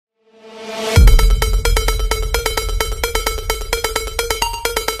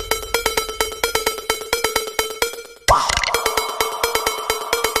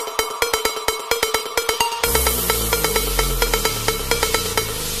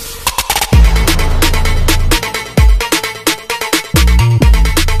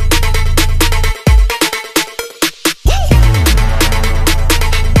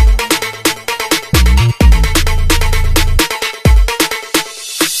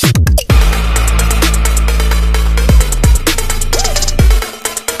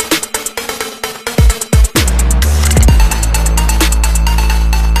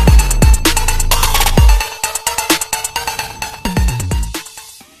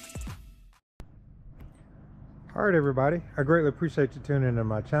All right, everybody, I greatly appreciate you tuning into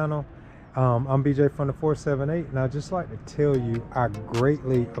my channel. I'm BJ from the 478, and I'd just like to tell you I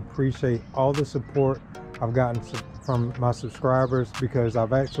greatly appreciate all the support I've gotten from my subscribers, because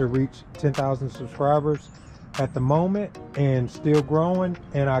I've actually reached 10,000 subscribers at the moment and still growing.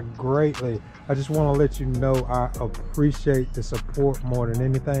 And I just want to let you know I appreciate the support more than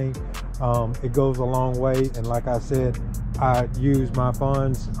anything. It goes a long way, and like I said, I use my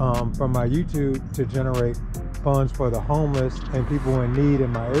funds from my YouTube to generate funds for the homeless and people in need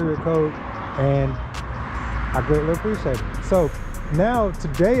in my area code, and I greatly appreciate it. So now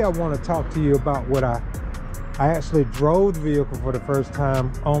today I want to talk to you about what I actually drove the vehicle for the first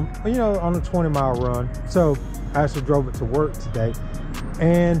time on a 20-mile run. So I actually drove it to work today,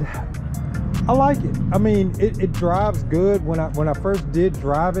 and I like it. I mean, it drives good. When I first did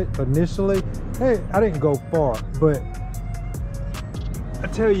drive it initially, hey, I didn't go far, but I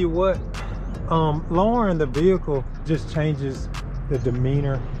tell you what, lowering the vehicle just changes the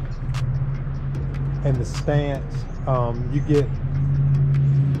demeanor and the stance. You get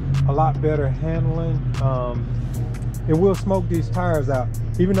a lot better handling. It will smoke these tires out.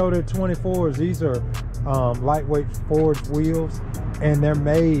 Even though they're 24s, these are lightweight forged wheels, and they're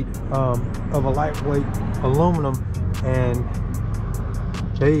made of a lightweight aluminum, and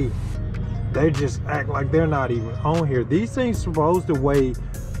they just act like they're not even on here. These things supposed to weigh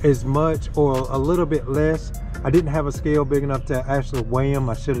as much or a little bit less. I didn't have a scale big enough to actually weigh them.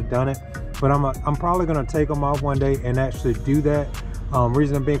 I should have done it, but I'm probably gonna take them off one day and actually do that.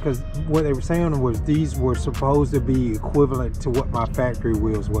 Reason being, because what they were saying was these were supposed to be equivalent to what my factory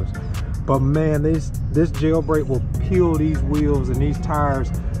wheels was. But man, this jailbreak will peel these wheels and these tires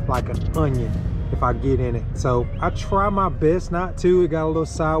like an onion if I get in it. So I try my best not to. It got a little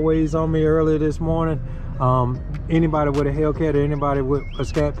sideways on me earlier this morning. Anybody with a Hellcat, or anybody with a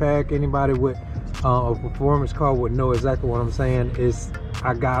Scat Pack, anybody with a performance car would know exactly what I'm saying.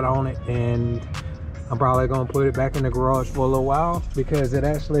 I got on it, and I'm probably gonna put it back in the garage for a little while, because it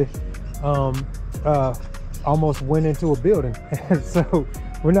actually almost went into a building. So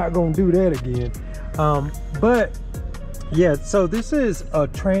we're not gonna do that again. But yeah, so this is a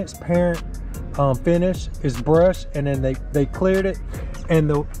transparent finish. It's brushed, and then they cleared it, and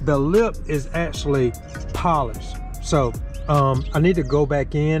the lip is actually polished. So I need to go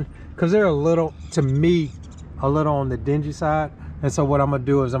back in, because they're a little, to me, a little on the dingy side. And so what I'm gonna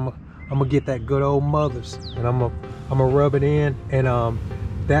do is I'm gonna get that good old Mother's, and I'm gonna rub it in, and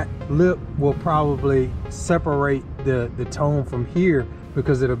that lip will probably separate the tone from here,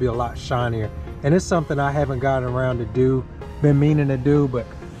 because it'll be a lot shinier. And it's something I haven't gotten around to do, been meaning to do, but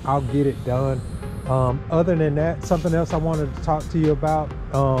I'll get it done. Other than that, something else I wanted to talk to you about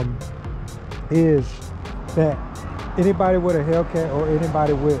is that anybody with a Hellcat, or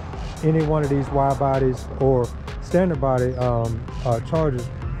anybody with any one of these wide bodies or standard body Chargers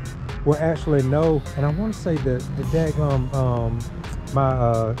will actually know, and I want to say the daggum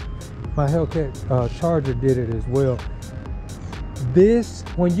my Hellcat Charger did it as well. This,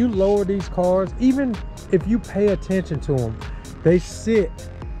 when you lower these cars, even if you pay attention to them, they sit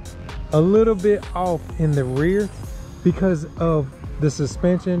a little bit off in the rear because of the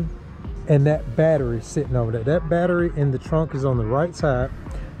suspension and that battery sitting over there. That battery in the trunk is on the right side,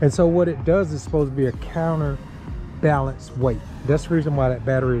 and so what it does is supposed to be a counterbalance weight. That's the reason why that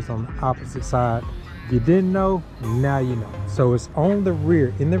battery is on the opposite side. If you didn't know, now you know. So it's on the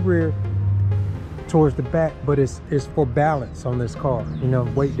rear, in the rear towards the back, but it's for balance on this car,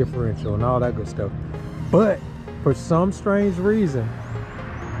 weight differential and all that good stuff. But for some strange reason,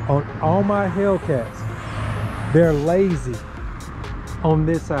 on all my Hellcats, they're lazy on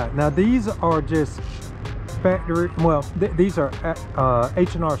this side. Now these are just factory, well, these are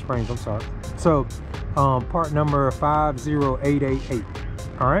H&R springs, I'm sorry. So part number 50888.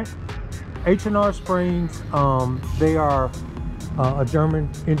 all right. H&R springs, they are a German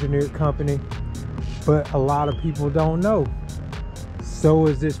engineered company, but a lot of people don't know. So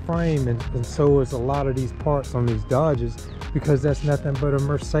is this frame, and so is a lot of these parts on these Dodges, because that's nothing but a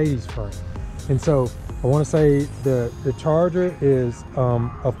Mercedes frame. And so I want to say the Charger is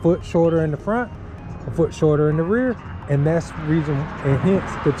a foot shorter in the front, a foot shorter in the rear, and that's the reason, and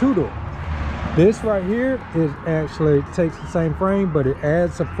hence the two-door. This right here is actually takes the same frame, but it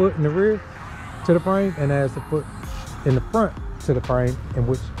adds a foot in the rear to the frame and adds a foot in the front to the frame, and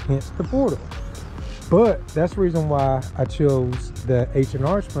which hence the four-door. But that's the reason why I chose the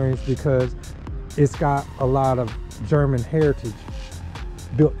H&R springs, because it's got a lot of German heritage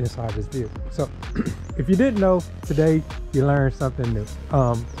built inside this vehicle. So if you didn't know, today you learned something new.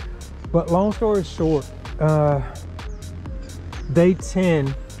 But long story short, they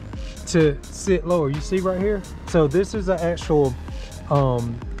tend to sit lower. You see right here? So this is an actual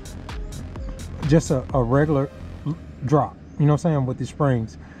just a regular drop, you know what I'm saying, with the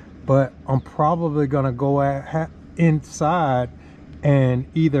springs. But I'm probably gonna go inside and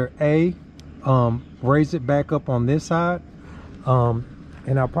either raise it back up on this side,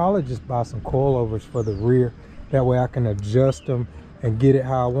 and I'll probably just buy some coilovers for the rear. That way I can adjust them and get it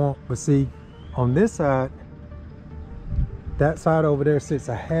how I want. But see, on this side, that side over there sits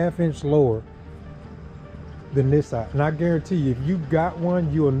a 1/2 inch lower than this side. And I guarantee you, if you got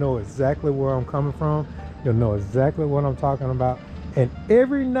one, you'll know exactly where I'm coming from. You'll know exactly what I'm talking about. And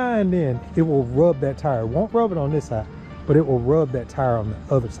every now and then, it will rub that tire. It won't rub it on this side, but it will rub that tire on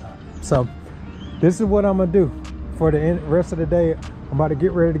the other side. So this is what I'm gonna do for the rest of the day. I'm about to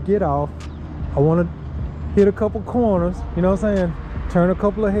get ready to get off. I wanna hit a couple corners, you know what I'm saying? Turn a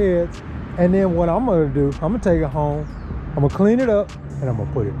couple of heads. And then what I'm gonna do, I'm gonna take it home. I'm gonna clean it up and I'm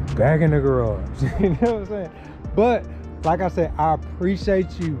gonna put it back in the garage. You know what I'm saying? But like I said, I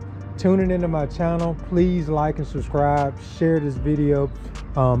appreciate you tuning into my channel. Please like and subscribe, share this video.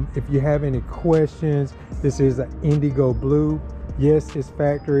 If you have any questions, this is an indigo blue. Yes, it's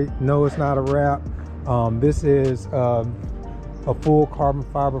factory. No, it's not a wrap. This is a full carbon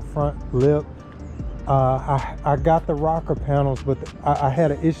fiber front lip. I got the rocker panels, but I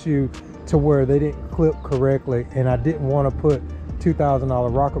had an issue to where they didn't clip correctly, and I didn't want to put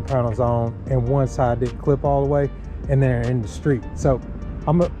 $2,000 rocker panels on and one side didn't clip all the way and they're in the street. So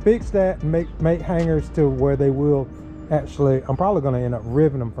I'm gonna fix that and make hangers to where they will actually, I'm probably gonna end up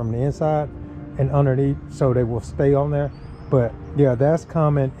riveting them from the inside and underneath so they will stay on there. But yeah, that's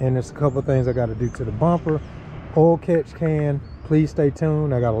coming, and there's a couple of things I got to do to the bumper. Oil catch can, please stay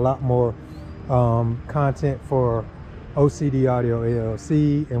tuned. I got a lot more content for OCD Audio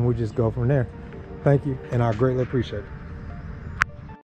LLC, and we'll just go from there. Thank you, and I greatly appreciate it.